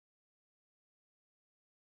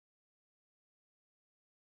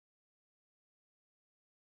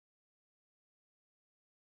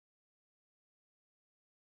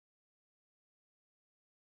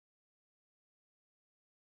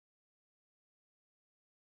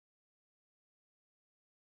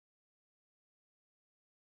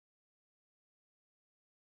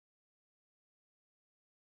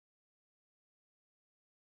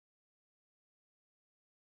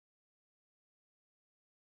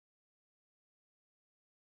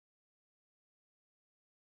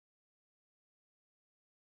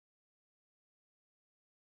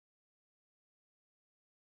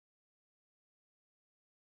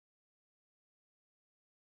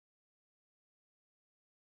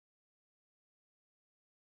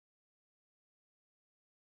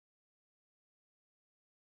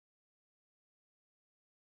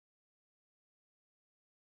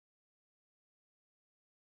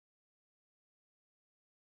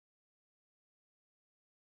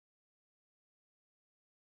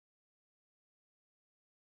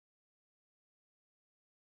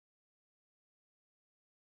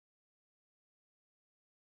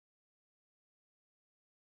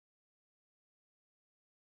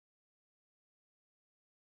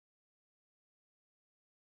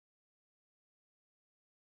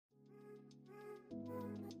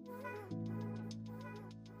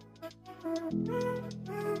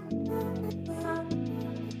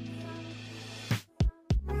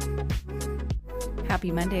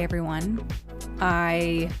Happy Monday, everyone.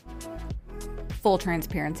 Full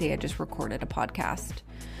transparency, I just recorded a podcast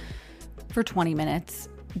for 20 minutes,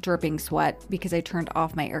 dripping sweat because I turned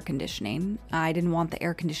off my air conditioning. I didn't want the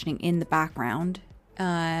air conditioning in the background.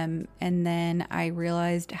 And then I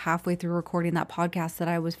realized halfway through recording that podcast that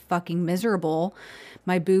I was fucking miserable.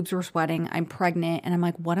 My boobs were sweating. I'm pregnant. And I'm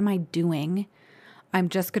like, what am I doing? I'm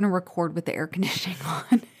just going to record with the air conditioning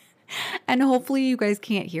on. And hopefully you guys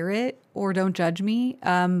can't hear it or don't judge me.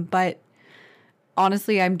 But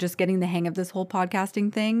honestly, I'm just getting the hang of this whole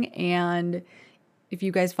podcasting thing. And if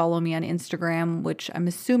you guys follow me on Instagram, which I'm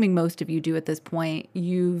assuming most of you do at this point,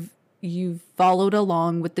 you've followed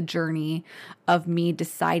along with the journey of me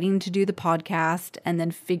deciding to do the podcast and then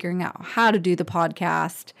figuring out how to do the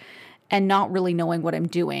podcast and not really knowing what I'm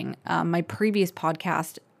doing. My previous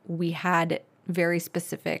podcast, we had very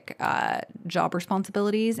specific job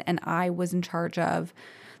responsibilities, and I was in charge of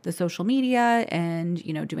the social media and,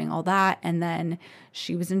 doing all that. And then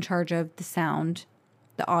she was in charge of the sound,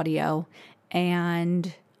 the audio,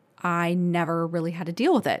 and I never really had to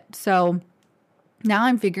deal with it. So now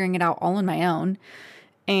I'm figuring it out all on my own.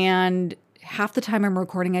 And half the time I'm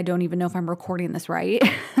recording, I don't even know if I'm recording this right.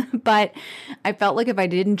 But I felt like if I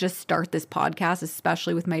didn't just start this podcast,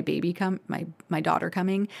 especially with my baby my daughter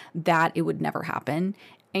coming, that it would never happen.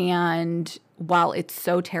 And while it's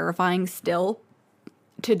so terrifying still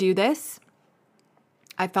to do this,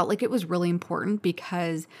 I felt like it was really important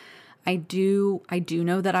because I do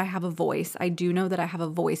know that I have a voice. I do know that I have a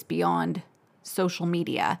voice beyond social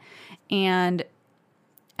media. And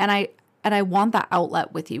I want that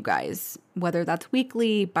outlet with you guys, whether that's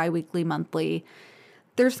weekly, bi-weekly, monthly.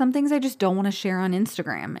 There's some things I just don't want to share on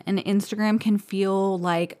Instagram. And Instagram can feel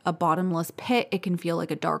like a bottomless pit. It can feel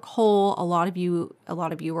like a dark hole. A lot of you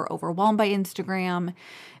are overwhelmed by Instagram.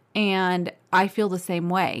 And I feel the same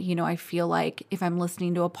way. I feel like if I'm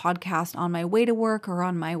listening to a podcast on my way to work or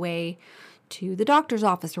on my way to the doctor's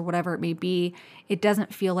office or whatever it may be, it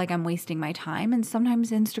doesn't feel like I'm wasting my time. And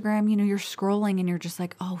sometimes Instagram, you're scrolling and you're just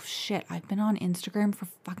like, oh shit, I've been on Instagram for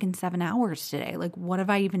fucking 7 hours today. Like, what have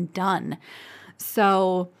I even done?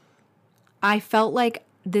 So I felt like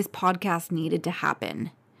this podcast needed to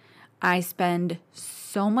happen. I spend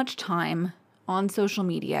so much time on social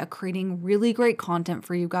media creating really great content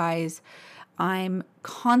for you guys. I'm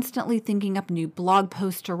constantly thinking up new blog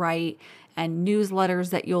posts to write and newsletters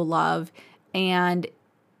that you'll love. And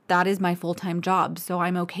that is my full-time job. So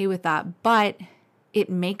I'm okay with that. But it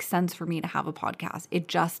makes sense for me to have a podcast. It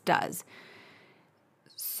just does.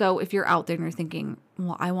 So if you're out there and you're thinking,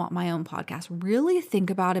 well, I want my own podcast, really think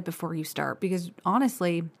about it before you start. Because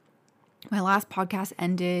honestly, my last podcast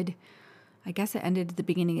ended, I guess it ended at the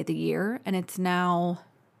beginning of the year, and it's now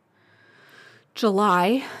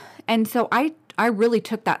July. And so I really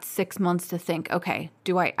took that 6 months to think, okay,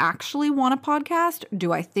 do I actually want a podcast?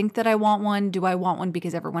 Do I think that I want one? Do I want one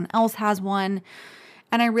because everyone else has one?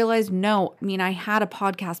 And I realized, no, I had a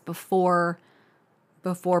podcast before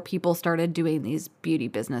people started doing these beauty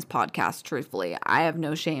business podcasts, truthfully. I have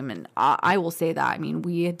no shame, and I will say that.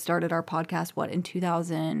 We had started our podcast, in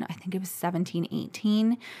 2000, I think it was 17,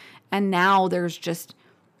 18, and now there's just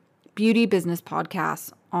beauty business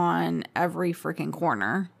podcasts on every freaking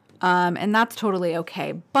corner, and that's totally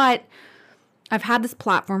okay. But I've had this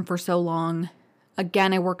platform for so long.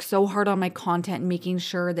 Again, I work so hard on my content and making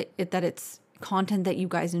sure that it's content that you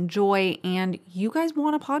guys enjoy and you guys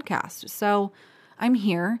want a podcast. So I'm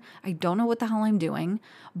here. I don't know what the hell I'm doing,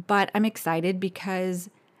 but I'm excited because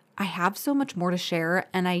I have so much more to share,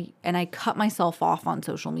 and I cut myself off on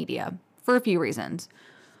social media for a few reasons.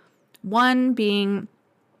 One being,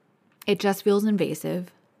 it just feels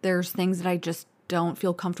invasive. There's things that I just don't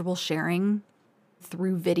feel comfortable sharing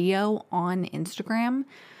through video on Instagram.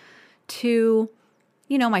 Two,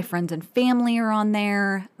 my friends and family are on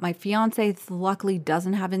there. My fiance luckily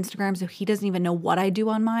doesn't have Instagram, so he doesn't even know what I do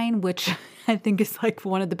on mine, which I think is like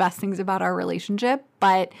one of the best things about our relationship.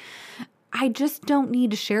 But I just don't need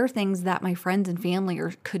to share things that my friends and family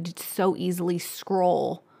could so easily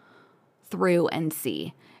scroll through and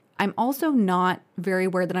see. I'm also not very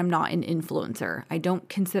aware that I'm not an influencer. I don't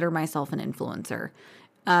consider myself an influencer.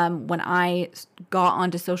 When I got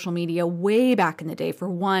onto social media way back in the day, for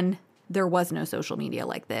one, there was no social media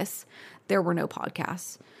like this. There were no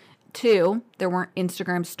podcasts. Two, there weren't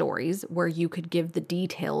Instagram stories where you could give the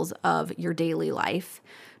details of your daily life.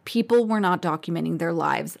 People were not documenting their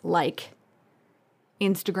lives like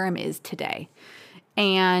Instagram is today.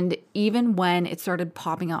 And even when it started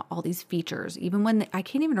popping out all these features, even when I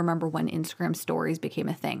can't even remember when Instagram stories became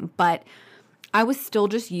a thing, but I was still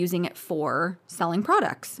just using it for selling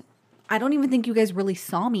products. I don't even think you guys really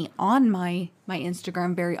saw me on my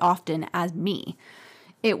Instagram very often as me.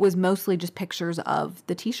 It was mostly just pictures of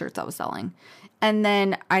the t-shirts I was selling. And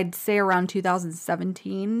then I'd say around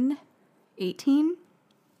 2017, 18,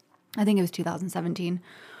 I think it was 2017,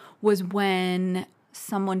 was when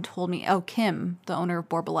someone told me, Kim, the owner of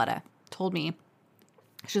Borboleta, told me,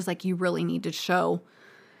 she's like, you really need to show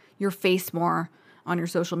your face more on your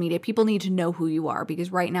social media. People need to know who you are,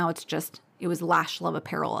 because right now it was Lash Love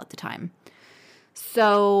Apparel at the time.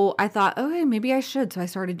 So I thought, okay, maybe I should. So I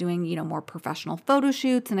started doing, more professional photo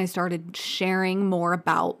shoots, and I started sharing more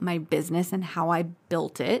about my business and how I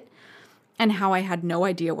built it and how I had no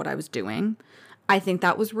idea what I was doing. I think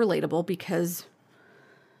that was relatable because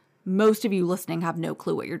most of you listening have no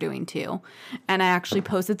clue what you're doing too. And I actually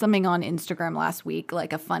posted something on Instagram last week,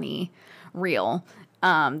 like a funny reel,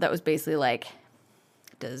 that was basically like,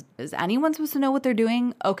 is anyone supposed to know what they're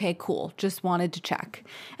doing? Okay, cool. Just wanted to check.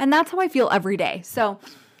 And that's how I feel every day. So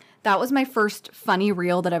that was my first funny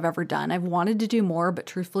reel that I've ever done. I've wanted to do more, but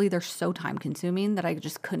truthfully, they're so time consuming that I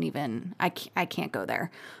just couldn't even, I can't go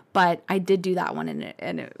there. But I did do that one,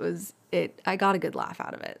 and I got a good laugh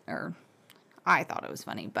out of it, or I thought it was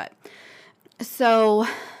funny. But so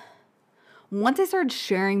once I started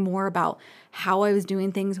sharing more about how I was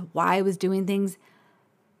doing things, why I was doing things,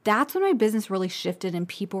 that's when my business really shifted, and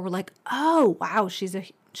people were like, oh, wow, she's a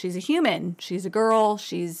human. She's a girl.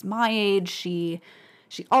 She's my age. She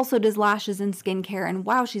also does lashes and skincare, and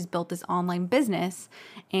wow, she's built this online business.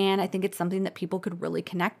 And I think it's something that people could really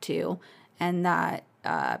connect to, and that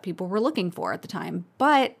people were looking for at the time.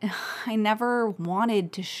 But I never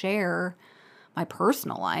wanted to share my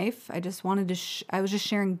personal life. I just wanted to, I was just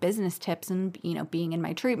sharing business tips and, being in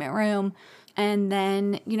my treatment room. And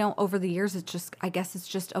then, over the years, I guess it's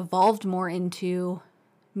just evolved more into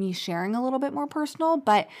me sharing a little bit more personal,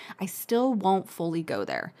 but I still won't fully go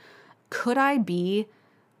there. Could I be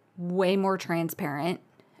way more transparent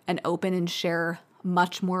and open and share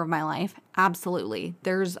much more of my life? Absolutely.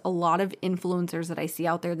 There's a lot of influencers that I see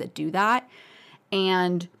out there that do that.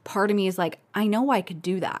 And part of me is like, I know I could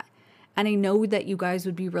do that. And I know that you guys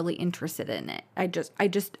would be really interested in it. I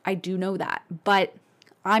do know that, but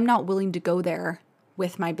I'm not willing to go there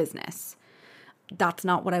with my business. That's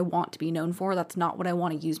not what I want to be known for. That's not what I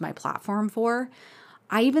want to use my platform for.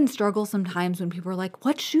 I even struggle sometimes when people are like,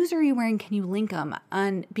 what shoes are you wearing? Can you link them?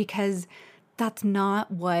 And because that's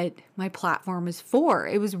not what my platform is for.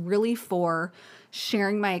 It was really for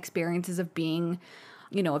sharing my experiences of being,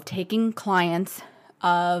 of taking clients,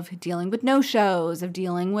 of dealing with no-shows, of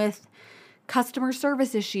dealing with customer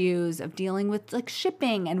service issues, of dealing with like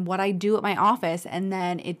shipping and what I do at my office. And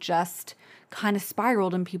then it just kind of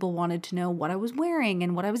spiraled, and people wanted to know what I was wearing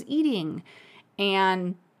and what I was eating.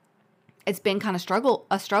 And it's been kind of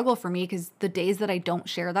a struggle for me, because the days that I don't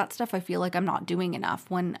share that stuff, I feel like I'm not doing enough,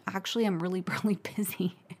 when actually I'm really, really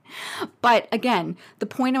busy. But again, the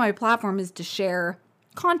point of my platform is to share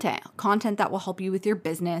content that will help you with your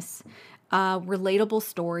business, relatable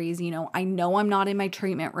stories. I know I'm not in my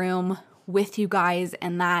treatment room with you guys,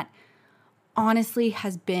 and that honestly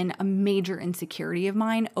has been a major insecurity of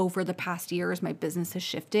mine over the past year as my business has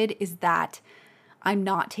shifted, is that I'm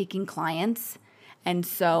not taking clients. And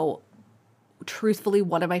so truthfully,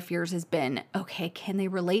 one of my fears has been, okay, can they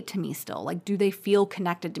relate to me still? Like, do they feel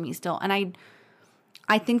connected to me still? And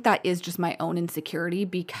I think that is just my own insecurity,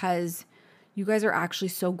 because you guys are actually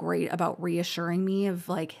so great about reassuring me of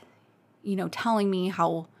like, telling me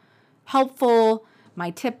how helpful my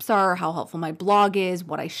tips are, how helpful my blog is,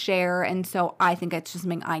 what I share. And so I think it's just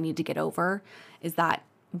something I need to get over, is that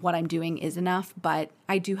what I'm doing is enough. But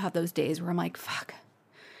I do have those days where I'm like, fuck,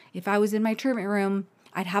 if I was in my treatment room,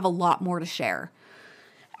 I'd have a lot more to share.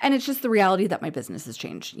 And it's just the reality that my business has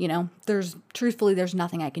changed. There's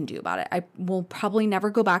nothing I can do about it. I will probably never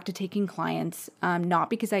go back to taking clients, not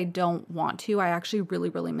because I don't want to. I actually really,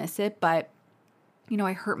 really miss it. But,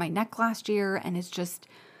 I hurt my neck last year, and it's just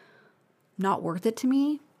not worth it to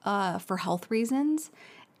me for health reasons.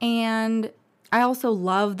 And I also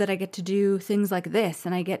love that I get to do things like this,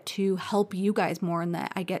 and I get to help you guys more, and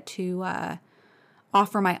that I get to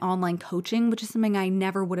offer my online coaching, which is something I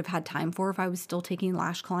never would have had time for if I was still taking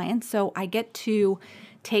lash clients. So I get to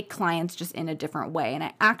take clients just in a different way. And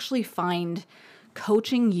I actually find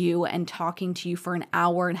coaching you and talking to you for an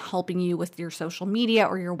hour and helping you with your social media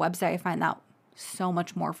or your website, I find that so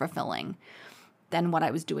much more fulfilling than what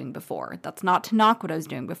I was doing before. That's not to knock what I was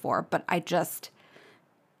doing before, but I just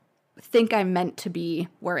think I'm meant to be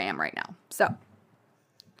where I am right now. So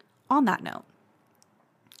On that note,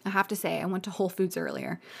 I have to say, I went to Whole Foods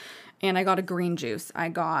earlier and I got a green juice. I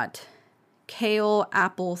got kale,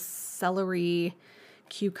 apple, celery,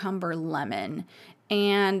 cucumber, lemon,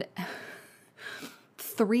 and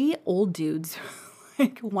 3 old dudes,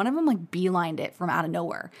 like one of them like beelined it from out of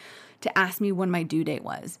nowhere to ask me when my due date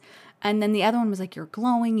was. And then the other one was like, you're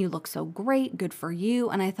glowing, you look so great, good for you.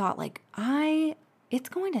 And I thought like, it's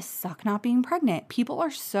going to suck not being pregnant. People are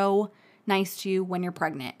so nice to you when you're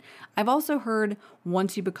pregnant. I've also heard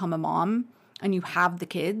once you become a mom and you have the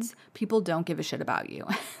kids, people don't give a shit about you.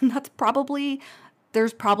 And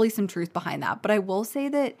there's probably some truth behind that. But I will say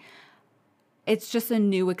that it's just a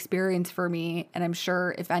new experience for me. And I'm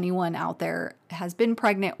sure if anyone out there has been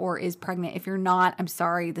pregnant or is pregnant, if you're not, I'm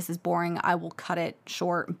sorry, this is boring. I will cut it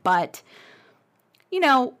short. But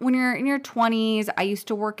when you're in your 20s, I used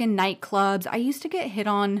to work in nightclubs. I used to get hit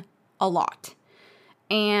on a lot.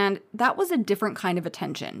 And that was a different kind of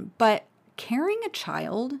attention. But carrying a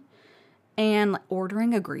child and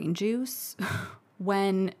ordering a green juice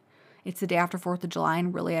when it's the day after 4th of July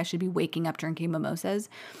and really I should be waking up drinking mimosas,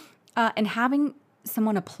 and having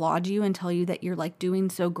someone applaud you and tell you that you're like doing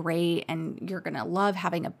so great and you're going to love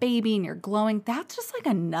having a baby and you're glowing, that's just like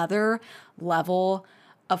another level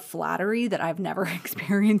of flattery that I've never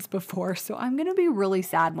experienced before. So I'm going to be really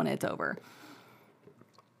sad when it's over.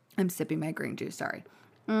 I'm sipping my green juice, sorry.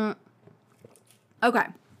 Okay.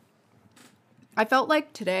 I felt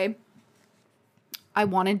like today I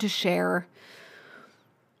wanted to share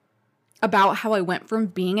about how I went from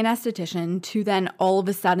being an esthetician to then all of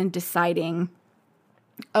a sudden deciding,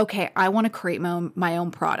 okay, I want to create my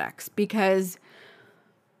own products. Because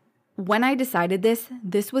when I decided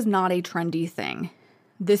this was not a trendy thing.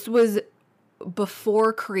 This was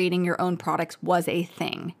before creating your own products was a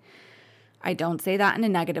thing. I don't say that in a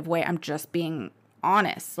negative way. I'm just being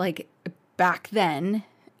honest. Like back then,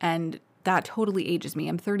 and that totally ages me.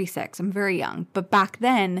 I'm 36. I'm very young. But back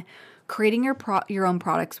then, creating your own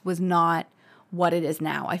products was not what it is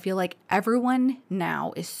now. I feel like everyone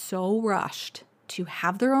now is so rushed to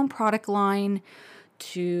have their own product line,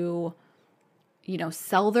 to,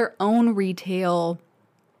 sell their own retail,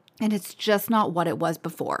 and it's just not what it was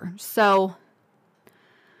before. So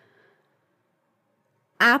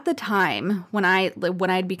at the time when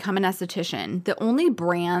I'd become an esthetician, the only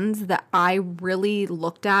brands that I really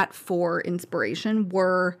looked at for inspiration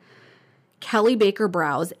were Kelly Baker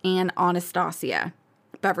Brows and Anastasia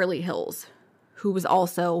Beverly Hills, who was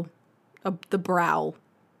also the brow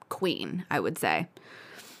queen, I would say.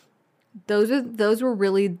 Those were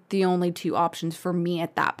really the only 2 options for me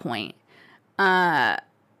at that point.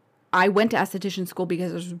 I went to esthetician school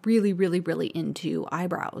because I was really, really, really into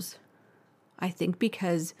eyebrows. I think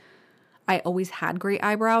because I always had great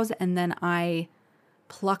eyebrows and then I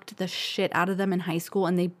plucked the shit out of them in high school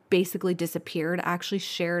and they basically disappeared. I actually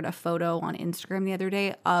shared a photo on Instagram the other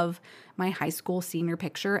day of my high school senior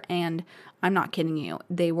picture and I'm not kidding you.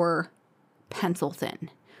 They were pencil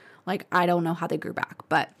thin. Like, I don't know how they grew back,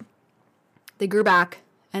 but they grew back.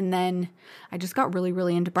 And then I just got really,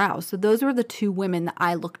 really into brows. So those were the 2 women that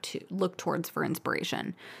I looked towards for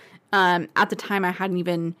inspiration. At the time, I hadn't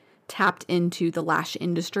even tapped into the lash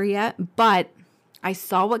industry yet, but I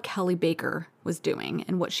saw what Kelly Baker was doing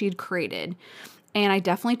and what she had created. And I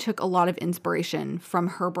definitely took a lot of inspiration from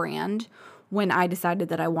her brand when I decided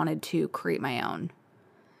that I wanted to create my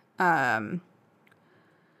own.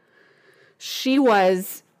 She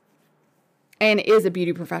was and is a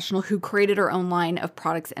beauty professional who created her own line of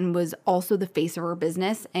products and was also the face of her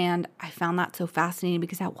business. And I found that so fascinating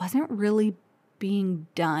because that wasn't really being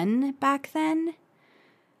done back then.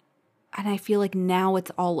 And I feel like now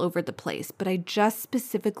it's all over the place. But I just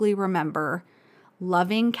specifically remember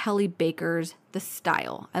loving Kelly Baker's the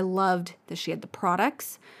style. I loved that she had the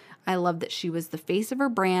products. I loved that she was the face of her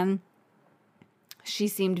brand. She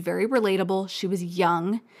seemed very relatable. She was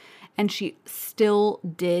young. And she still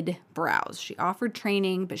did brows. She offered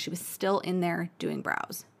training, but she was still in there doing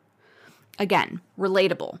brows. Again,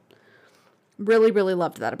 relatable. Really, really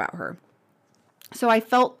loved that about her. So I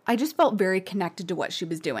just felt very connected to what she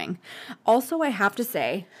was doing. Also, I have to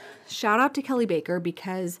say, shout out to Kelly Baker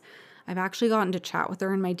because I've actually gotten to chat with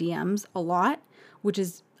her in my DMs a lot, which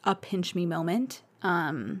is a pinch me moment.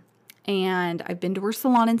 And I've been to her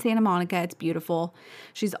salon in Santa Monica. It's beautiful.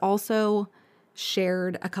 She's also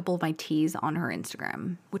shared a couple of my teas on her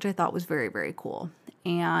Instagram, which I thought was very, very cool.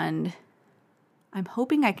 And I'm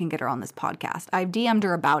hoping I can get her on this podcast. I've DM'd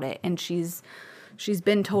her about it and she's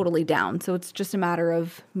been totally down. So it's just a matter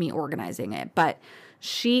of me organizing it. But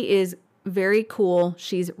she is very cool.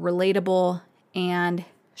 She's relatable and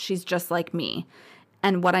she's just like me.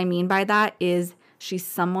 And what I mean by that is She's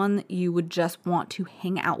someone you would just want to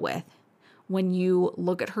hang out with. When you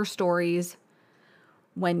look at her stories,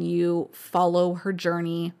 when you follow her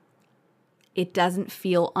journey, it doesn't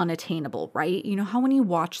feel unattainable, right? You know how when you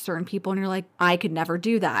watch certain people and you're like, I could never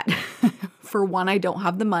do that. For one, I don't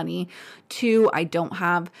have the money. Two, I don't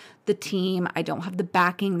have the team. I don't have the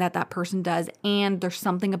backing that that person does. And there's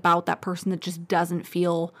something about that person that just doesn't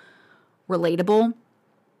feel relatable.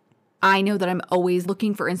 I know that I'm always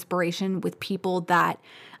looking for inspiration with people that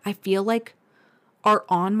I feel like are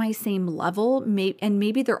on my same level, and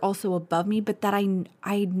maybe they're also above me, but that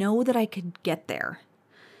I know that I could get there.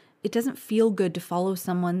 It doesn't feel good to follow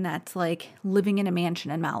someone that's like living in a mansion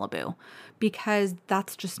in Malibu, because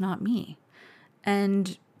that's just not me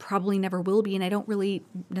and probably never will be. And I don't really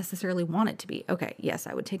necessarily want it to be. Okay, yes,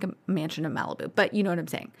 I would take a mansion in Malibu, but you know what I'm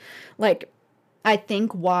saying? Like, I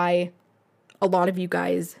think why a lot of you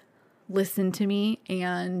guys listen to me,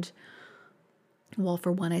 and well,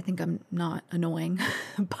 for one, I think I'm not annoying,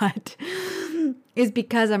 but is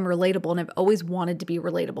because I'm relatable, and I've always wanted to be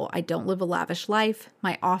relatable. I don't live a lavish life.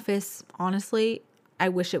 My office, honestly, I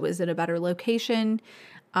wish it was in a better location.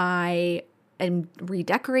 I am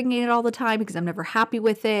redecorating it all the time because I'm never happy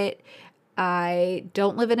with it. I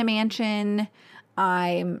don't live in a mansion.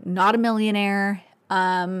 I'm not a millionaire.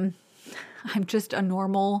 I'm just a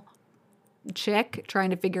normal chick trying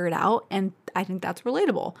to figure it out, and I think that's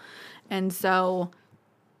relatable. And so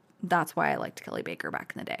that's why I liked Kelly Baker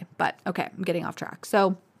back in the day. But okay, I'm getting off track.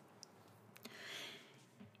 So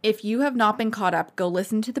if you have not been caught up, go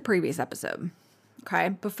listen to the previous episode, okay,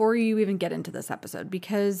 before you even get into this episode,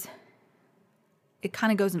 because it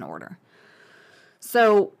kind of goes in order.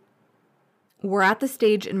 So we're at the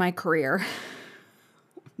stage in my career.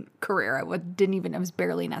 I was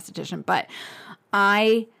barely an esthetician, but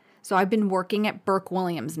I've been working at Burke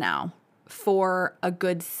Williams now for a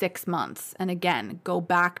good 6 months. And again, go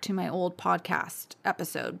back to my old podcast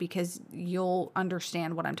episode because you'll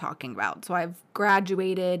understand what I'm talking about. So I've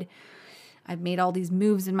graduated. I've made all these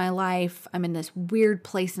moves in my life. I'm in this weird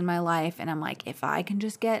place in my life. And I'm like, if I can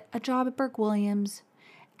just get a job at Burke Williams,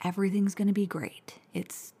 everything's going to be great.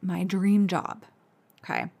 It's my dream job.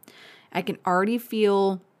 Okay. I can already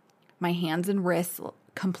feel my hands and wrists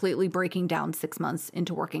completely breaking down 6 months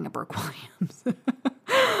into working at Burke Williams.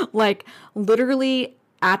 Like literally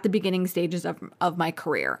at the beginning stages of my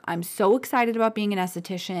career. I'm so excited about being an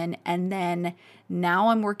esthetician. And then now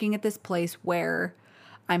I'm working at this place where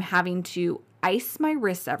I'm having to ice my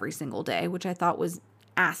wrists every single day, which I thought was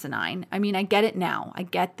asinine. I mean, I get it now. I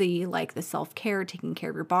get the self-care, taking care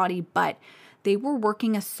of your body, but they were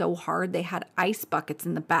working us so hard. They had ice buckets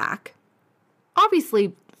in the back,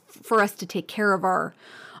 obviously for us to take care of our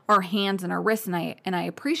hands and our wrists. And I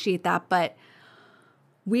appreciate that. But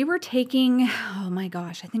we were taking, oh my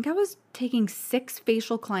gosh, I think I was taking 6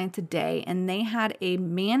 facial clients a day, and they had a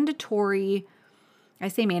mandatory, I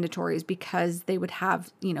say mandatories because they would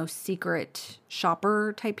have, secret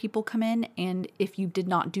shopper type people come in. And if you did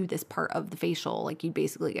not do this part of the facial, like you'd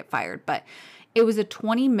basically get fired. But it was a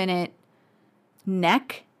 20-minute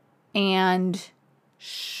neck and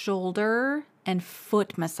shoulder and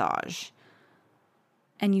foot massage.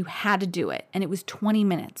 And you had to do it. And it was 20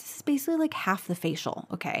 minutes. It's basically like half the facial,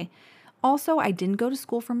 okay? Also, I didn't go to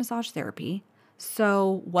school for massage therapy,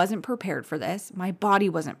 so wasn't prepared for this. My body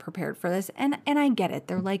wasn't prepared for this. And I get it.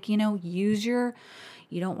 They're like, you don't want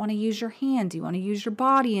to use your hands. You want to use your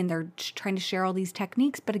body. And they're trying to share all these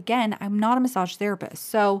techniques. But again, I'm not a massage therapist.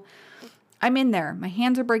 So I'm in there. My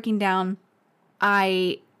hands are breaking down.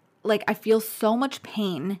 I feel so much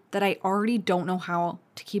pain that I already don't know how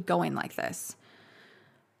to keep going like this.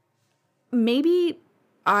 Maybe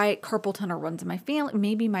carpal tunnel runs in my family.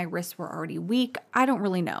 Maybe my wrists were already weak. I don't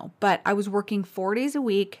really know. But I was working 4 days a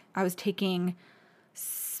week. I was taking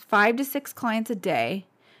 5 to 6 clients a day,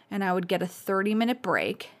 and I would get a 30-minute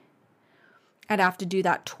break. I'd have to do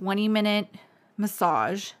that 20-minute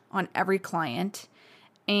massage on every client.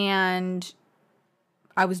 And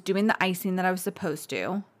I was doing the icing that I was supposed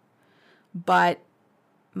to, but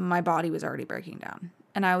my body was already breaking down.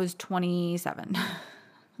 And I was 27.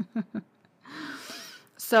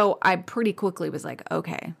 So I pretty quickly was like,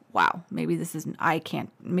 okay, wow, maybe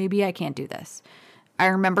I can't do this. I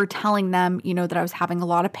remember telling them, that I was having a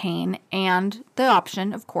lot of pain, and the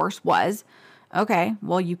option, of course, was, okay,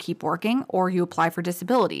 well, you keep working or you apply for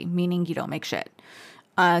disability, meaning you don't make shit.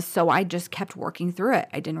 So I just kept working through it.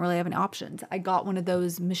 I didn't really have any options. I got one of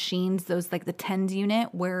those machines, those like the TENS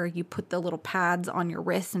unit where you put the little pads on your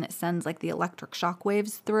wrists and it sends like the electric shock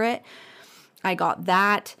waves through it. I got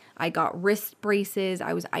that. I got wrist braces.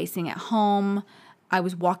 I was icing at home. I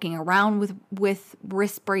was walking around with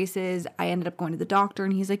wrist braces. I ended up going to the doctor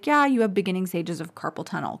and he's like, yeah, you have beginning stages of carpal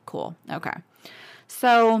tunnel. Cool. Okay.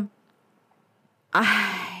 So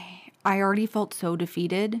I already felt so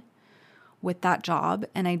defeated with that job,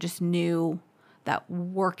 and I just knew that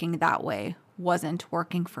working that way wasn't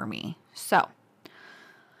working for me. So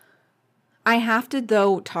I have to,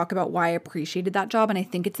 though, talk about why I appreciated that job, and I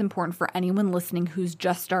think it's important for anyone listening who's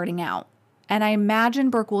just starting out. And I imagine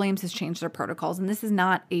Burke Williams has changed their protocols, and this is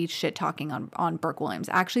not a shit talking on Burke Williams.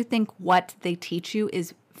 I actually think what they teach you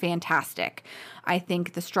is fantastic. I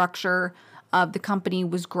think the structure of the company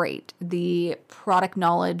was great. The product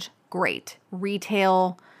knowledge, great.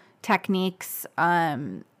 Retail techniques,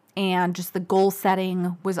 and just the goal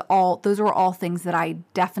setting those were all things that I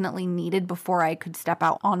definitely needed before I could step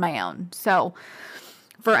out on my own. So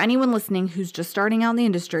for anyone listening who's just starting out in the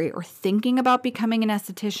industry or thinking about becoming an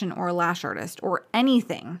esthetician or a lash artist or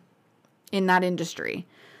anything in that industry,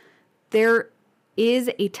 there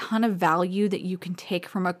is a ton of value that you can take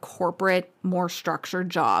from a corporate, more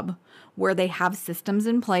structured job where they have systems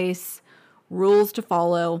in place, rules to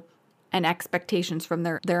follow, and expectations from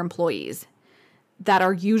their employees that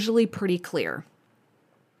are usually pretty clear.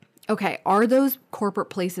 Okay, are those corporate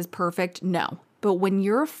places perfect? No. But when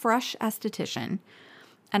you're a fresh esthetician,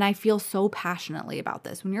 and I feel so passionately about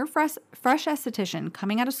this, when you're a fresh esthetician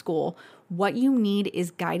coming out of school, what you need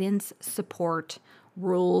is guidance, support,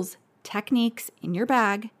 rules, techniques in your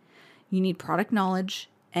bag. You need product knowledge,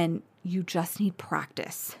 and you just need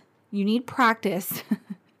practice. You need practice.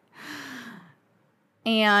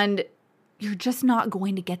 And you're just not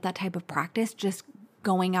going to get that type of practice just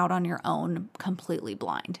going out on your own completely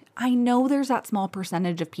blind. I know there's that small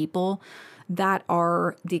percentage of people that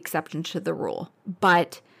are the exception to the rule,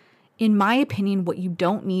 but in my opinion, what you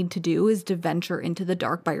don't need to do is to venture into the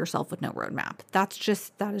dark by yourself with no roadmap. That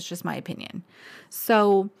is just my opinion.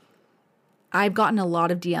 So I've gotten a lot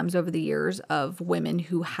of DMs over the years of women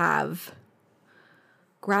who have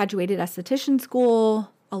graduated esthetician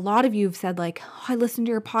school. A lot of you have said like, oh, I listened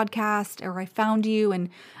to your podcast, or I found you and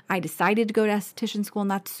I decided to go to esthetician school,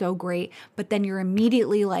 and that's so great. But then you're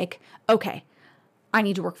immediately like, okay, I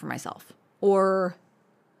need to work for myself, or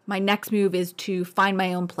my next move is to find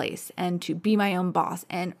my own place and to be my own boss.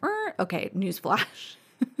 And okay, newsflash,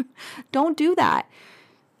 don't do that.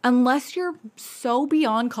 Unless you're so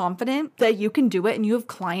beyond confident that you can do it and you have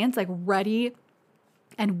clients like ready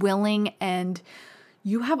and willing and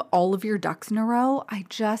you have all of your ducks in a row, I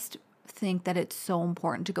just think that it's so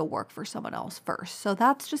important to go work for someone else first. So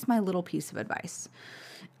that's just my little piece of advice.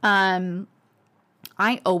 I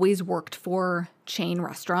always worked for chain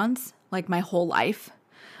restaurants like my whole life.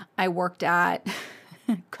 I worked at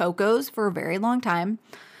Coco's for a very long time.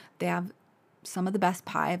 They have some of the best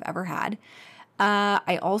pie I've ever had.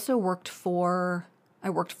 I also worked for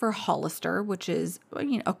Hollister, which is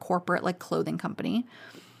a corporate like clothing company.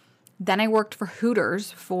 Then I worked for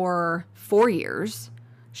Hooters for 4 years.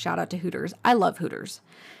 Shout out to Hooters. I love Hooters.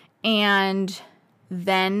 And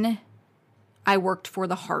then I worked for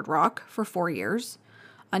the Hard Rock for 4 years,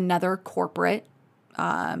 another corporate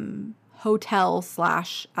hotel /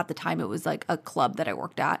 at the time it was like a club that I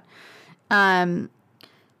worked at.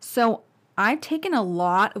 So I've taken a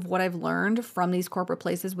lot of what I've learned from these corporate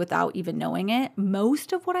places without even knowing it.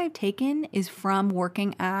 Most of what I've taken is from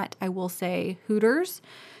working at, I will say, Hooters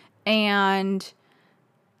and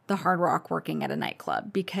the Hard Rock, working at a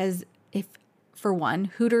nightclub, because for one,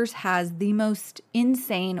 Hooters has the most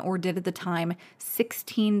insane, or did at the time,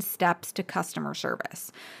 16 steps to customer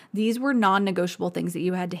service. These were non-negotiable things that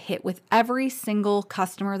you had to hit with every single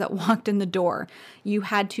customer that walked in the door. You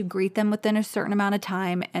had to greet them within a certain amount of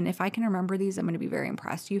time. And if I can remember these, I'm going to be very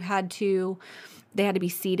impressed. They had to be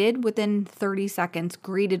seated within 30 seconds,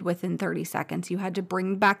 greeted within 30 seconds. You had to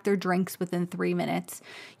bring back their drinks within 3 minutes.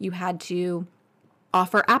 You had to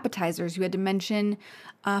offer appetizers. You had to mention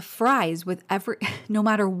fries with no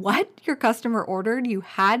matter what your customer ordered, you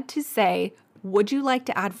had to say, would you like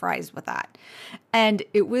to add fries with that? And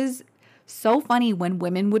it was so funny when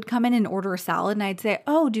women would come in and order a salad and I'd say,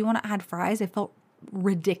 oh, do you want to add fries? I felt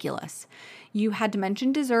ridiculous. You had to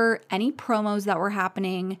mention dessert, any promos that were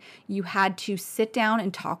happening. You had to sit down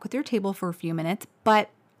and talk with your table for a few minutes. But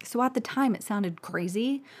so at the time it sounded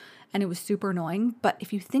crazy and it was super annoying. But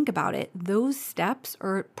if you think about it, those steps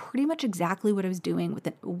are pretty much exactly what I was doing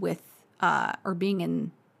with being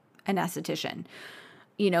an esthetician.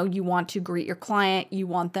 You want to greet your client. You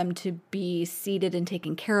want them to be seated and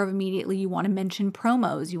taken care of immediately. You want to mention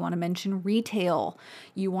promos. You want to mention retail.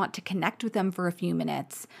 You want to connect with them for a few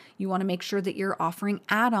minutes. You want to make sure that you're offering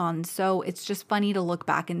add-ons. So it's just funny to look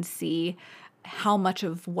back and see how much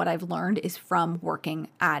of what I've learned is from working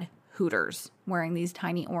at Hooters, wearing these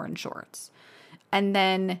tiny orange shorts. And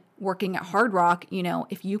then working at Hard Rock,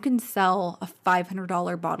 if you can sell a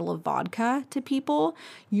 $500 bottle of vodka to people,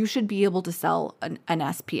 you should be able to sell an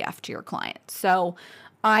SPF to your client. So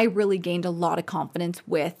I really gained a lot of confidence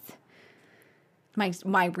with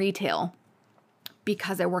my retail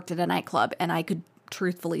because I worked at a nightclub and I could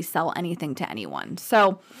truthfully sell anything to anyone.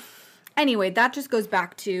 So anyway, that just goes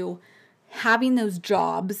back to having those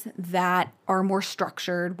jobs that are more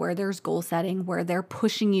structured, where there's goal setting, where they're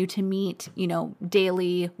pushing you to meet,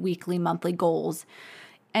 daily, weekly, monthly goals.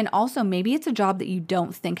 And also maybe it's a job that you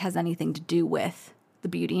don't think has anything to do with the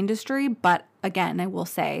beauty industry. But again, I will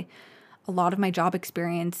say a lot of my job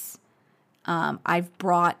experience, I've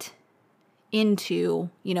brought into,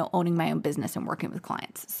 owning my own business and working with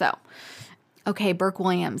clients. So, okay, Burke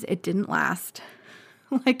Williams, it didn't last.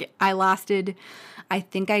 I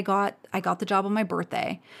think I got the job on my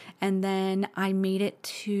birthday, and then I made it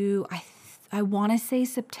to, I want to say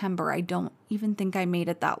September. I don't even think I made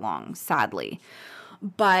it that long, sadly.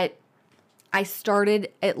 But I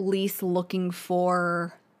started at least looking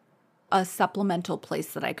for a supplemental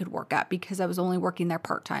place that I could work at because I was only working there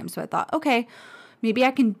part-time. So I thought, okay, maybe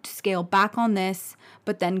I can scale back on this,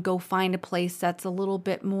 but then go find a place that's a little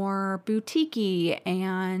bit more boutique-y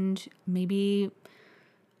and maybe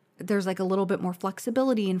there's like a little bit more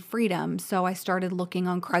flexibility and freedom. So I started looking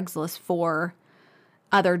on Craigslist for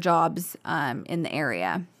other jobs in the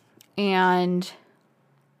area. And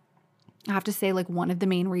I have to say, like, one of the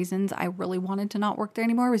main reasons I really wanted to not work there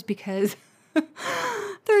anymore was because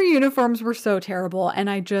their uniforms were so terrible. And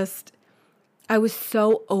I was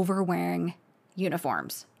so over wearing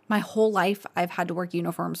uniforms. My whole life, I've had to work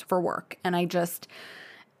uniforms for work. And I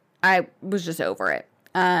was just over it.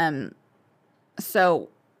 So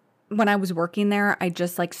when I was working there, I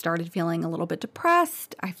just started feeling a little bit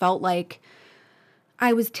depressed. I felt like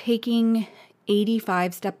I was taking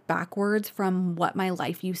 85 steps backwards from what my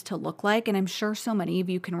life used to look like. And I'm sure so many of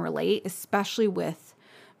you can relate, especially with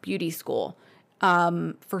beauty school.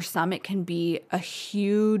 For some, it can be a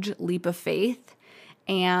huge leap of faith,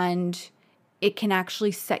 and it can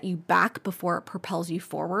actually set you back before it propels you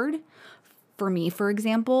forward. For me, for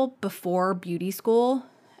example, before beauty school,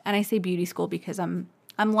 and I say beauty school because I'm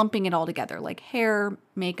lumping it all together, like hair,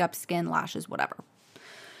 makeup, skin, lashes, whatever.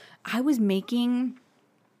 I was making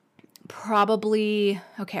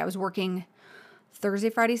I was working Thursday,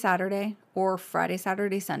 Friday, Saturday, or Friday,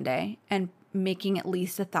 Saturday, Sunday, and making at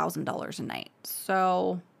least $1,000 a night.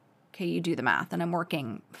 So, okay, you do the math, and I'm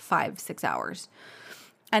working 5-6 hours.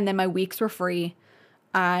 And then my weeks were free.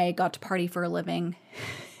 I got to party for a living.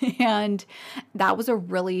 And that was a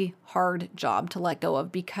really hard job to let go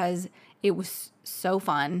of because it was so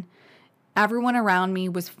fun. Everyone around me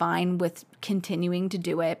was fine with continuing to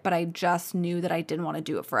do it, but I just knew that I didn't want to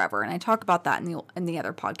do it forever. And I talk about that in the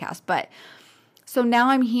other podcast. But so now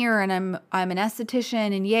I'm here and I'm an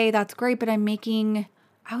esthetician, and yay, that's great. But I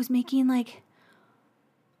was making like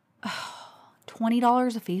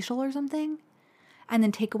 $20 a facial or something. And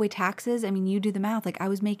then take away taxes. I mean, you do the math. Like, I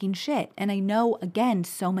was making shit. And I know, again,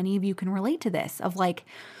 so many of you can relate to this of like,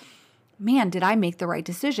 man, did I make the right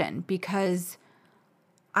decision? Because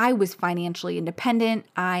I was financially independent.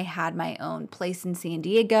 I had my own place in San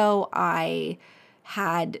Diego. I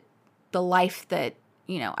had the life that,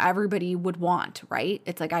 everybody would want, right?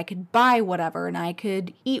 It's like I could buy whatever and I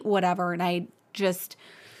could eat whatever. And I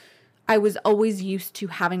was always used to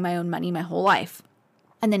having my own money my whole life.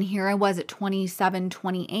 And then here I was at 27,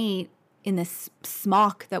 28 in this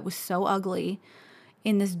smock that was so ugly,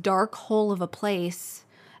 in this dark hole of a place.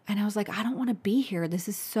 And I was like, I don't want to be here. This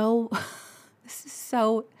is so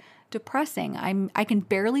depressing. I can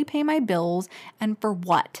barely pay my bills. And for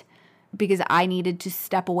what? Because I needed to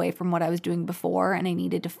step away from what I was doing before, and I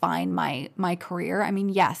needed to find my career. I mean,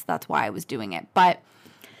 yes, that's why I was doing it. But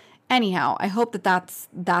anyhow, I hope that's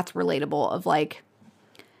relatable of like,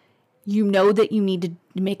 that you need to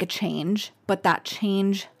make a change, but that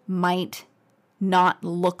change might not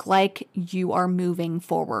look like you are moving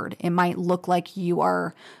forward. It might look like you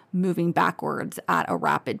are moving backwards at a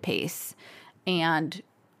rapid pace. And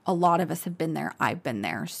a lot of us have been there. I've been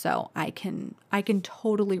there. So I can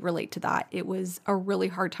totally relate to that. It was a really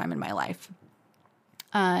hard time in my life.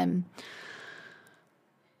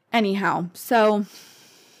 Anyhow, so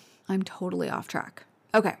I'm totally off track.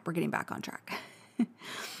 Okay, we're getting back on track.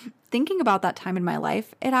 Thinking about that time in my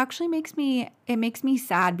life, it actually makes me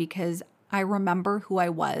sad because I remember who I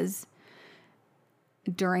was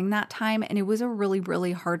during that time, and it was a really,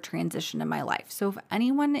 really hard transition in my life. So if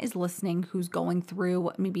anyone is listening who's going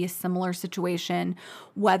through maybe a similar situation,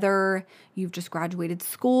 whether you've just graduated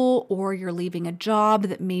school or you're leaving a job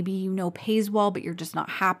that maybe you know pays well, but you're just not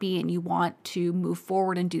happy and you want to move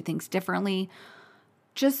forward and do things differently,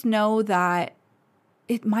 just know that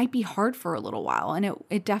it might be hard for a little while. And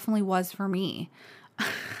it definitely was for me.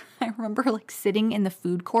 I remember like sitting in the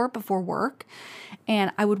food court before work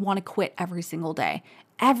and I would want to quit every single day.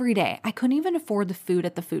 Every day. I couldn't even afford the food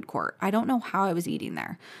at the food court. I don't know how I was eating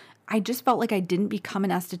there. I just felt like I didn't become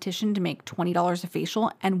an esthetician to make $20 a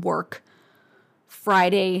facial and work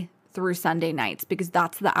Friday through Sunday nights, because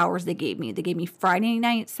that's the hours they gave me. They gave me Friday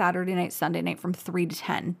night, Saturday night, Sunday night from 3 to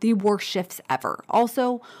 10. The worst shifts ever.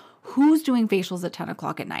 Also, who's doing facials at 10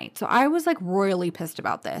 o'clock at night? So I was like royally pissed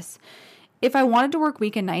about this. If I wanted to work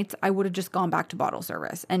weekend nights, I would have just gone back to bottle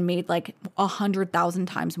service and made like 100,000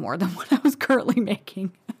 times more than what I was currently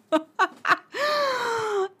making.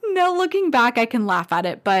 Now, looking back, I can laugh at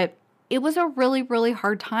it, but it was a really, really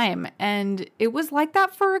hard time. And it was like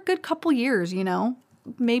that for a good couple years, you know,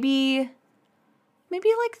 maybe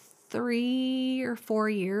like 3 or 4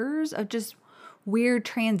 years of just weird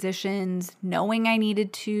transitions, knowing I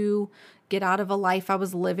needed to get out of a life I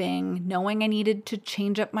was living, knowing I needed to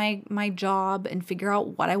change up my job and figure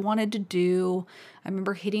out what I wanted to do. I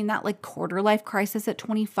remember hitting that like quarter life crisis at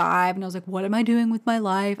 25 and I was like, what am I doing with my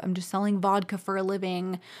life? I'm just selling vodka for a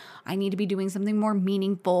living. I need to be doing something more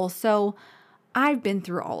meaningful. So I've been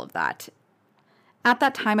through all of that. At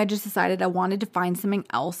that time, I just decided I wanted to find something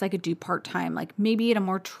else I could do part-time, like maybe at a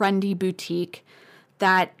more trendy boutique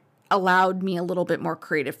that allowed me a little bit more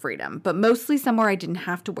creative freedom, but mostly somewhere I didn't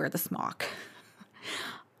have to wear the smock.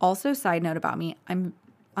 Also, side note about me, I'm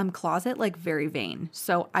closet like very vain.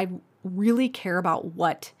 So I really care about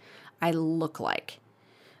what I look like,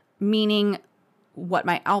 meaning what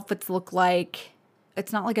my outfits look like.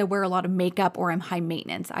 It's not like I wear a lot of makeup or I'm high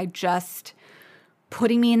maintenance.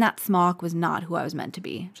 Putting me in that smock was not who I was meant to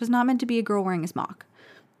be. I was not meant to be a girl wearing a smock.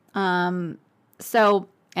 So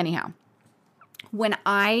anyhow, when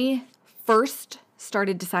I first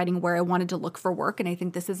started deciding where I wanted to look for work, and I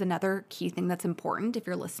think this is another key thing that's important if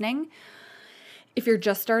you're listening, if you're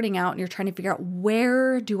just starting out and you're trying to figure out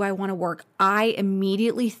where do I want to work, I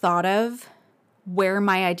immediately thought of where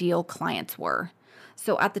my ideal clients were.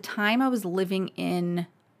 So at the time I was living in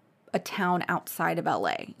a town outside of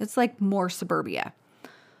LA. It's like more suburbia.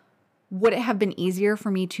 Would it have been easier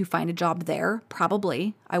for me to find a job there?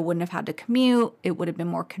 Probably. I wouldn't have had to commute. It would have been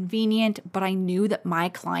more convenient, but I knew that my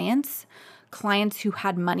clients who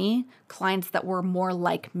had money, clients that were more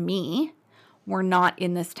like me, were not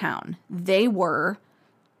in this town. They were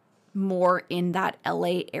more in that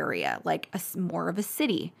LA area, like more of a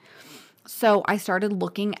city. So I started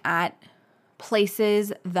looking at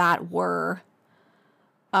places that were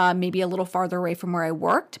maybe a little farther away from where I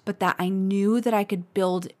worked, but that I knew that I could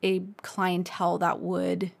build a clientele that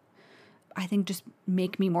would, I think, just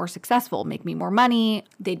make me more successful, make me more money.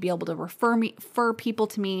 They'd be able to refer people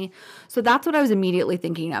to me. So that's what I was immediately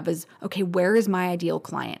thinking of is, okay, where is my ideal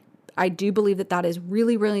client? I do believe that that is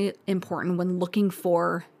really, really important when looking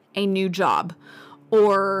for a new job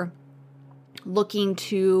or looking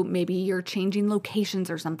to, maybe you're changing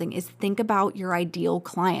locations or something, is think about your ideal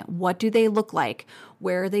client. What do they look like?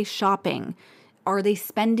 Where are they shopping? Are they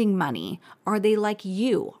spending money? Are they like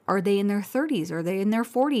you? Are they in their 30s? Are they in their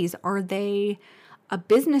 40s? Are they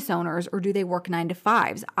business owners or do they work 9 to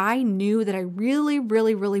 5s? I knew that I really,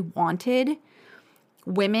 really, really wanted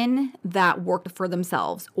women that worked for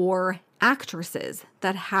themselves or actresses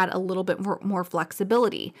that had a little bit more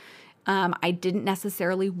flexibility. I didn't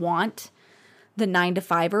necessarily want the 9 to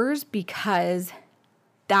 5ers because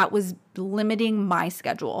that was limiting my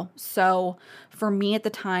schedule. So for me at the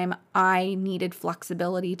time, I needed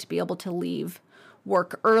flexibility to be able to leave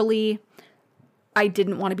work early. I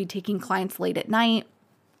didn't want to be taking clients late at night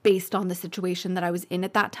based on the situation that I was in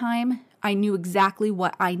at that time. I knew exactly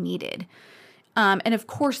what I needed. And of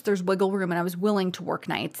course, there's wiggle room and I was willing to work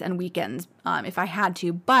nights and weekends if I had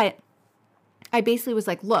to. But I basically was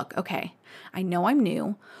like, look, okay, I know I'm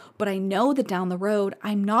new, but I know that down the road,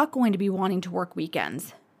 I'm not going to be wanting to work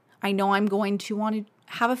weekends. I know I'm going to want to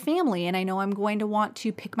have a family and I know I'm going to want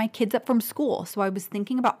to pick my kids up from school. So I was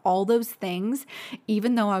thinking about all those things,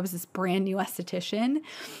 even though I was this brand new esthetician.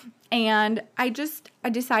 And I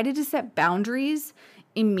decided to set boundaries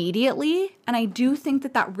immediately. And I do think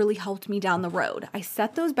that that really helped me down the road. I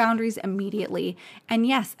set those boundaries immediately. And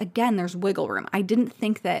yes, again, there's wiggle room. I didn't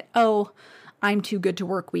think that, oh, I'm too good to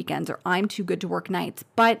work weekends or I'm too good to work nights.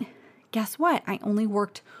 But guess what? I only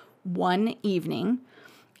worked one evening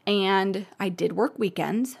And I did work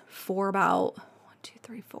weekends for about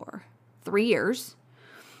 3 years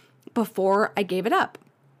before I gave it up.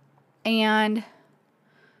 And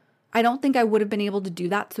I don't think I would have been able to do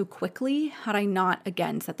that so quickly had I not,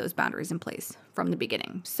 again, set those boundaries in place from the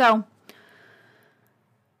beginning. So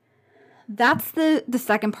that's the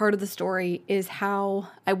second part of the story, is how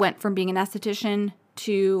I went from being an esthetician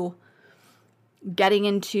to getting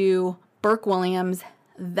into Burke Williams,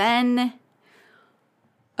 then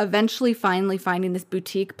eventually finally finding this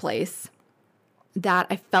boutique place that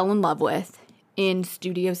I fell in love with in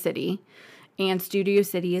Studio City. And Studio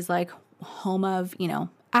City is like home of,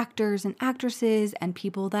 actors and actresses and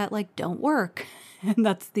people that like don't work. And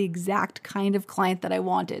that's the exact kind of client that I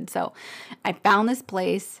wanted. So I found this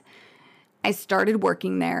place. I started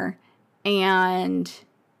working there, and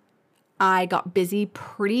I got busy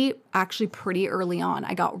pretty early on.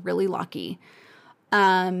 I got really lucky.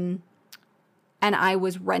 And I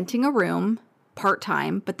was renting a room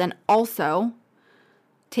part-time, but then also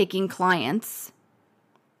taking clients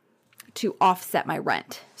to offset my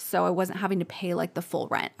rent. So I wasn't having to pay like the full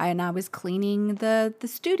rent. I was cleaning the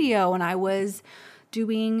studio, and I was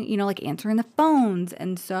doing, like answering the phones.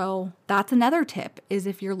 And so that's another tip, is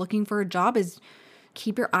if you're looking for a job, is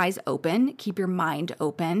keep your eyes open, keep your mind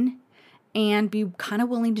open, and be kind of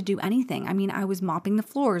willing to do anything. I mean, I was mopping the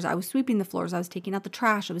floors, I was sweeping the floors, I was taking out the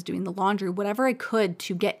trash, I was doing the laundry, whatever I could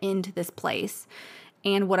to get into this place,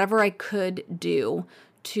 and whatever I could do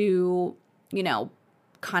to,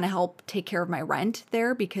 kind of help take care of my rent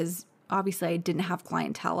there, because obviously I didn't have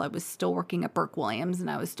clientele. I was still working at Burke Williams,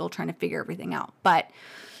 and I was still trying to figure everything out. But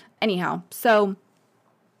anyhow, so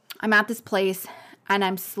I'm at this place, and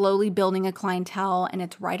I'm slowly building a clientele, and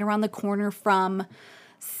it's right around the corner from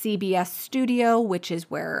CBS Studio, which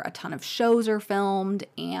is where a ton of shows are filmed.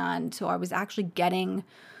 And so I was actually getting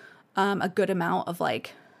a good amount of,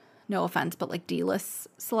 like, no offense, but like D-list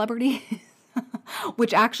celebrities.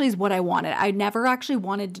 Which actually is what I wanted. I never actually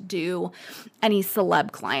wanted to do any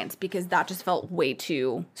celeb clients because that just felt way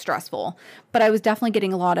too stressful. But I was definitely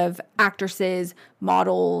getting a lot of actresses,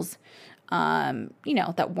 models,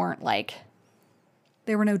 that weren't like,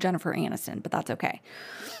 they were no Jennifer Aniston, but that's okay.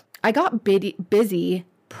 I got busy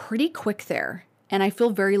pretty quick there, and I feel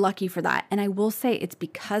very lucky for that. And I will say it's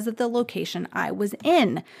because of the location I was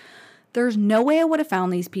in. There's no way I would have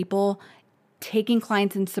found these people taking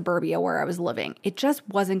clients in suburbia where I was living. It just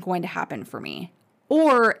wasn't going to happen for me.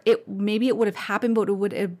 Or maybe it would have happened, but it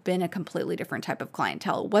would have been a completely different type of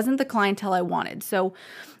clientele. It wasn't the clientele I wanted. So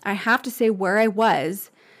I have to say, where I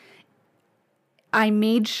was, I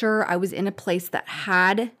made sure I was in a place that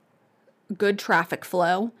had good traffic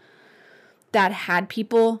flow, that had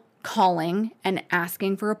people calling and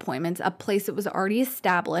asking for appointments, a place that was already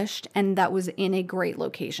established, and that was in a great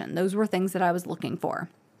location. Those were things that I was looking for.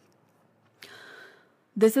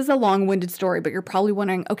 This is a long-winded story, but you're probably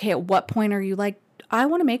wondering, okay, at what point are you like, I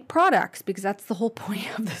want to make products? Because that's the whole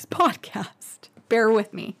point of this podcast. Bear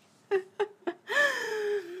with me.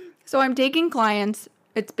 So I'm taking clients.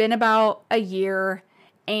 It's been about a year,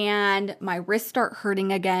 and my wrists start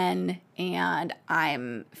hurting again, and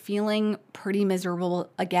I'm feeling pretty miserable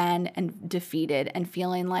again and defeated and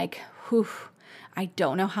feeling like, I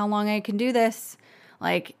don't know how long I can do this.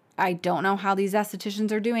 Like, I don't know how these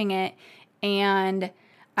estheticians are doing it. And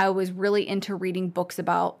I was really into reading books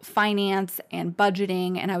about finance and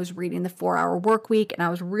budgeting, and I was reading the 4-Hour Workweek, and I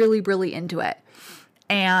was really, really into it.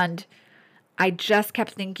 And I just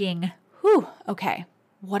kept thinking, okay,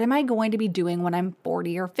 what am I going to be doing when I'm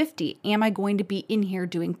 40 or 50? Am I going to be in here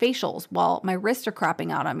doing facials? Well, my wrists are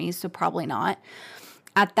crapping out on me, so probably not.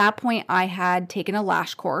 At that point, I had taken a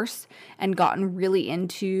lash course and gotten really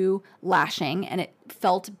into lashing, and it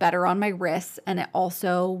felt better on my wrists, and it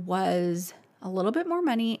also was a little bit more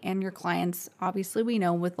money, and your clients, obviously we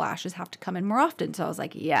know with lashes, have to come in more often. So I was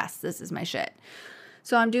like, yes, this is my shit.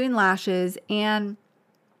 So I'm doing lashes, and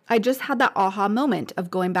I just had that aha moment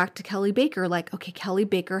of going back to Kelly Baker, like, okay, Kelly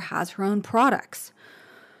Baker has her own products.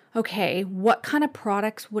 Okay, what kind of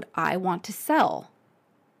products would I want to sell?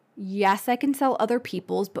 Yes, I can sell other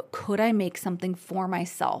people's, but could I make something for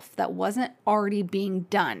myself that wasn't already being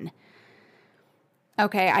done?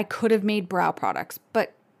 Okay, I could have made brow products,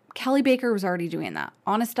 but Kelly Baker was already doing that.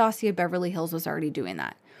 Anastasia Beverly Hills was already doing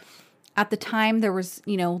that. At the time, there was,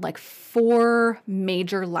 like 4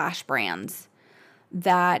 major lash brands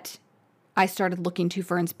that I started looking to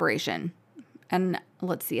for inspiration. And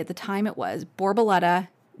let's see, at the time it was Borboleta,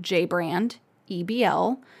 J Brand,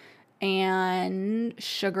 EBL, and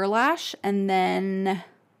Sugar Lash, and then,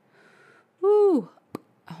 oh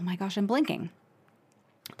my gosh, I'm blinking.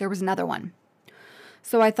 There was another one.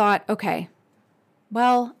 So I thought, okay,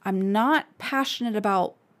 Well, I'm not passionate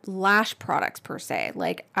about lash products per se.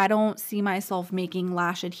 Like, I don't see myself making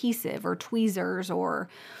lash adhesive or tweezers or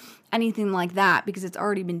anything like that because it's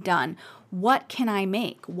already been done. What can I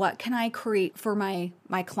make? What can I create for my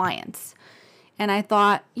clients? And I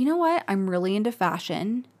thought, you know what? I'm really into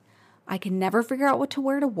fashion. I can never figure out what to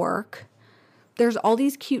wear to work. There's all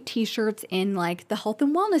these cute t-shirts in like the health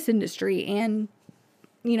and wellness industry, and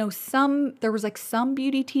there was like some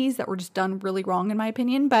beauty teas that were just done really wrong in my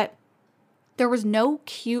opinion, but there was no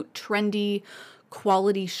cute, trendy,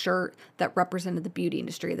 quality shirt that represented the beauty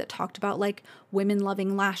industry that talked about like women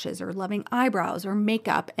loving lashes or loving eyebrows or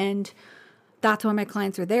makeup. And that's why my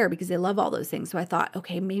clients are there, because they love all those things. So I thought,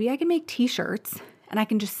 okay, maybe I can make t-shirts and I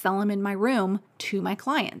can just sell them in my room to my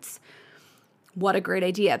clients. What a great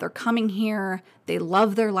idea. They're coming here. They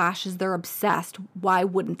love their lashes. They're obsessed. Why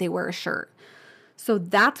wouldn't they wear a shirt? So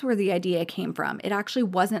that's where the idea came from. It actually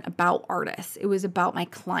wasn't about artists. It was about my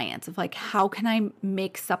clients, of like, how can I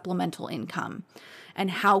make supplemental income?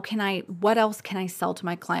 And what else can I sell to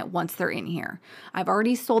my client once they're in here? I've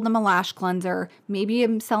already sold them a lash cleanser. Maybe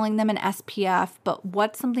I'm selling them an SPF, but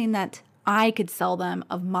what's something that I could sell them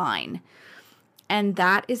of mine? And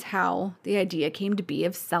that is how the idea came to be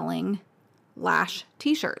of selling lash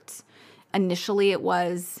t-shirts. Initially, it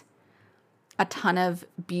was a ton of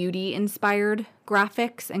beauty inspired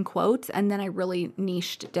graphics and quotes. And then I really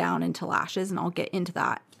niched down into lashes, and I'll get into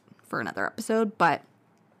that for another episode. But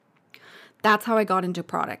that's how I got into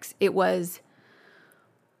products. It was,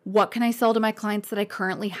 what can I sell to my clients that I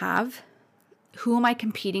currently have? Who am I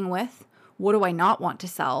competing with? What do I not want to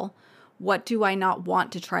sell? What do I not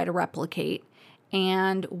want to try to replicate?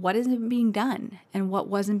 And what isn't being done? And what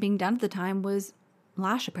wasn't being done at the time was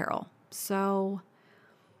lash apparel. So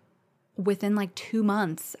within like 2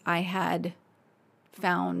 months, I had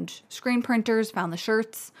found screen printers, found the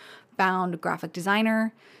shirts, found a graphic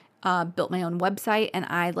designer, built my own website, and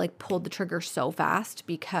I like pulled the trigger so fast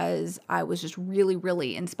because I was just really,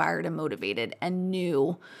 really inspired and motivated and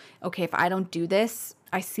knew, okay, if I don't do this,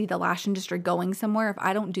 I see the lash industry going somewhere. If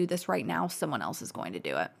I don't do this right now, someone else is going to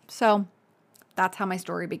do it. So that's how my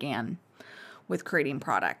story began with creating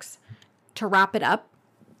products. To wrap it up,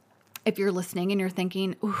 if you're listening and you're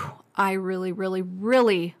thinking, ooh, I really, really,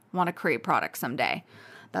 really want to create products someday.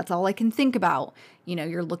 That's all I can think about.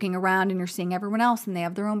 You're looking around and you're seeing everyone else and they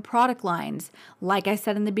have their own product lines. Like I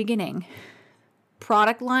said in the beginning,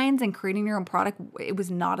 product lines and creating your own product, it was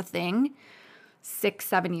not a thing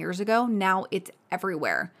 6-7 years ago. Now it's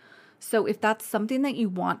everywhere. So if that's something that you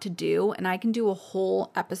want to do, and I can do a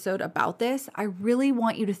whole episode about this, I really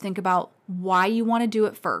want you to think about why you want to do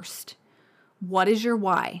it first. What is your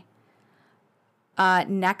why?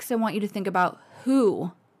 Next, I want you to think about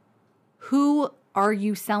who are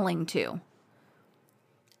you selling to?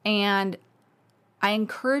 And I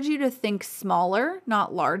encourage you to think smaller,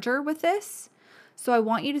 not larger with this. So I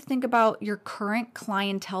want you to think about your current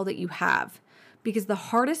clientele that you have, because the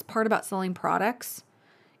hardest part about selling products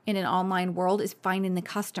in an online world is finding the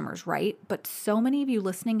customers, right? But so many of you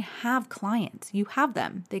listening have clients. You have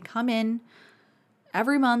them. They come in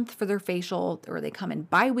every month for their facial, or they come in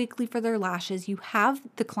bi-weekly for their lashes. You have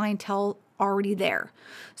the clientele already there.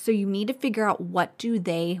 So you need to figure out, what do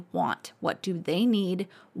they want? What do they need?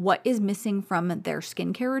 What is missing from their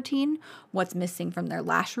skincare routine? What's missing from their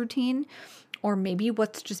lash routine? Or maybe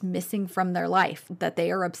what's just missing from their life that they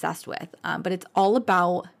are obsessed with. But it's all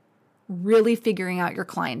about really figuring out your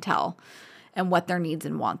clientele and what their needs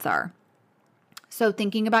and wants are. So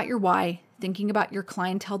thinking about your why, thinking about your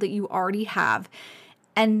clientele that you already have,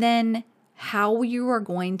 and then how you are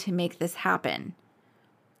going to make this happen,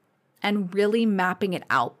 and really mapping it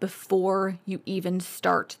out before you even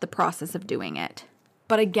start the process of doing it.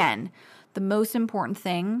 But again, the most important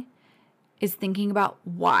thing is thinking about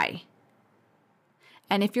why.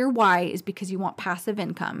 And if your why is because you want passive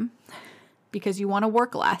income, because you want to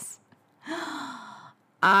work less,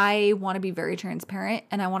 I want to be very transparent,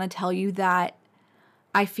 and I want to tell you that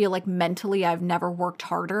I feel like mentally I've never worked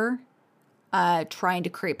harder trying to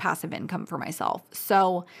create passive income for myself.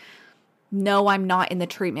 So no, I'm not in the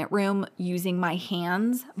treatment room using my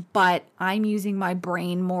hands, but I'm using my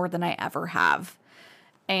brain more than I ever have.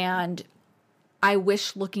 And I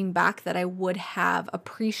wish, looking back, that I would have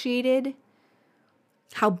appreciated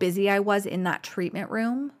how busy I was in that treatment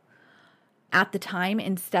room at the time,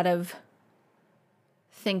 instead of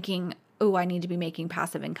thinking, oh, I need to be making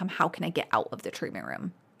passive income. How can I get out of the treatment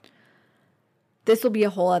room? This will be a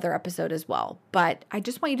whole other episode as well, but I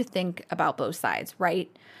just want you to think about both sides, right?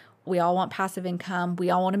 We all want passive income. We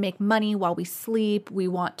all want to make money while we sleep. We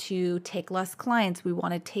want to take less clients. We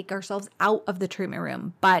want to take ourselves out of the treatment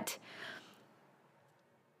room. But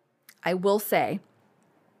I will say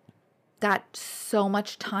that so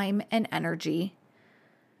much time and energy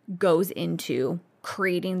goes into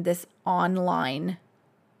creating this online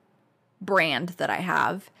brand that I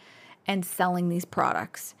have and selling these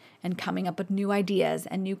products and coming up with new ideas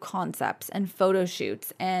and new concepts and photo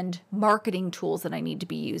shoots and marketing tools that I need to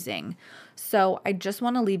be using. So I just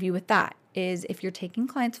want to leave you with that, is if you're taking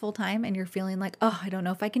clients full time and you're feeling like, oh, I don't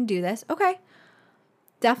know if I can do this. Okay.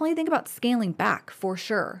 Definitely think about scaling back for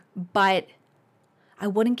sure, but I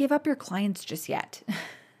wouldn't give up your clients just yet.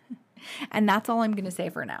 And that's all I'm going to say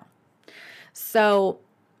for now. So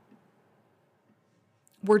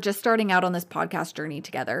we're just starting out on this podcast journey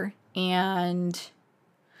together, and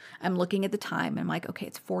I'm looking at the time. I'm like, okay,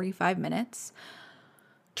 it's 45 minutes.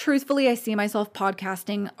 Truthfully, I see myself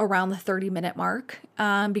podcasting around the 30-minute mark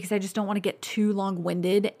because I just don't want to get too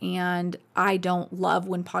long-winded, and I don't love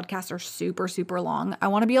when podcasts are super, super long. I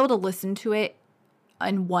want to be able to listen to it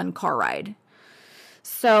in one car ride.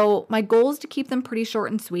 So my goal is to keep them pretty short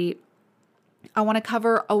and sweet. I want to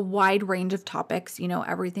cover a wide range of topics,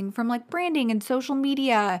 everything from like branding and social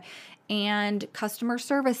media and customer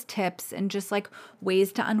service tips and just like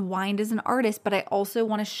ways to unwind as an artist. But I also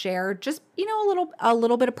want to share just, a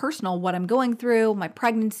little bit of personal, what I'm going through, my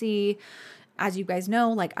pregnancy. As you guys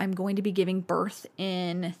know, like I'm going to be giving birth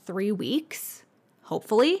in 3 weeks,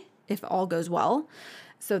 hopefully, if all goes well.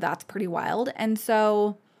 So that's pretty wild. And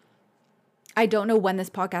so I don't know when this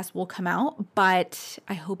podcast will come out, but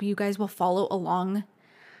I hope you guys will follow along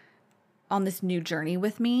on this new journey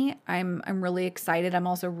with me. I'm really excited. I'm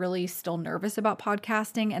also really still nervous about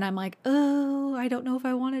podcasting, and I'm like, oh, I don't know if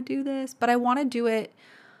I want to do this, but I want to do it,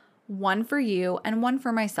 one for you and one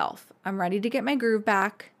for myself. I'm ready to get my groove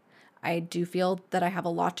back. I do feel that I have a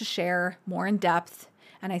lot to share, more in depth,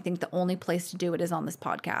 and I think the only place to do it is on this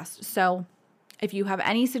podcast. So if you have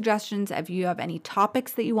any suggestions, if you have any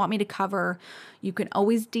topics that you want me to cover, you can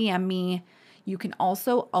always DM me. You can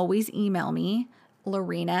also always email me,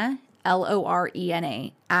 Lorena,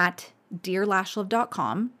 Lorena, at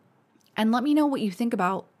dearlashlove.com, and let me know what you think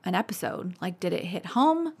about an episode. Like, did it hit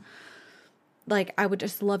home? Like, I would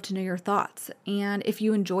just love to know your thoughts. And if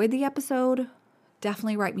you enjoyed the episode,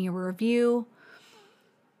 definitely write me a review.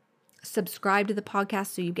 Subscribe to the podcast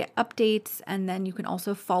so you get updates, and then you can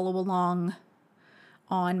also follow along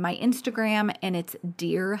on my Instagram, and it's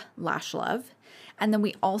Dear Lash Love. And then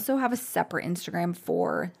we also have a separate Instagram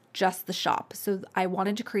for just the shop. So I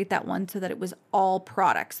wanted to create that one so that it was all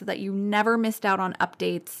products, so that you never missed out on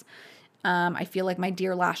updates. I feel like my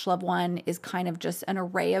Dear Lash Love one is kind of just an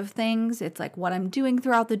array of things. It's like what I'm doing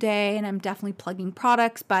throughout the day, and I'm definitely plugging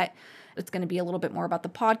products, but it's going to be a little bit more about the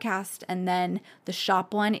podcast. And then the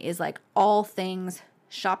shop one is like all things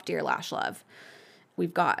Shop Dear Lash Love.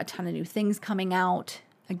 We've got a ton of new things coming out.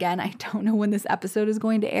 Again, I don't know when this episode is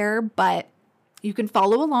going to air, but you can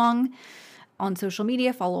follow along on social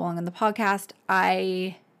media, follow along on the podcast.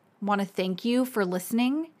 I want to thank you for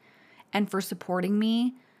listening and for supporting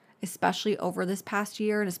me, especially over this past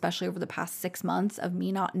year and especially over the past 6 months of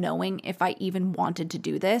me not knowing if I even wanted to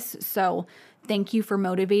do this. So thank you for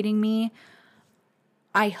motivating me.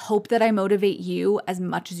 I hope that I motivate you as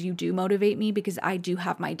much as you do motivate me, because I do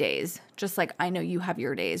have my days, just like I know you have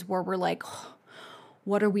your days where we're like, oh,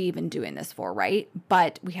 what are we even doing this for, right?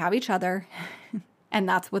 But we have each other, and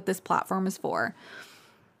that's what this platform is for.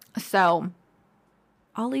 So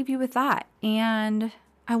I'll leave you with that. And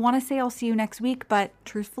I want to say I'll see you next week, but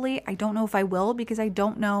truthfully, I don't know if I will, because I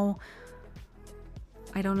don't know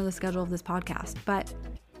the schedule of this podcast, but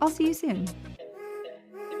I'll see you soon.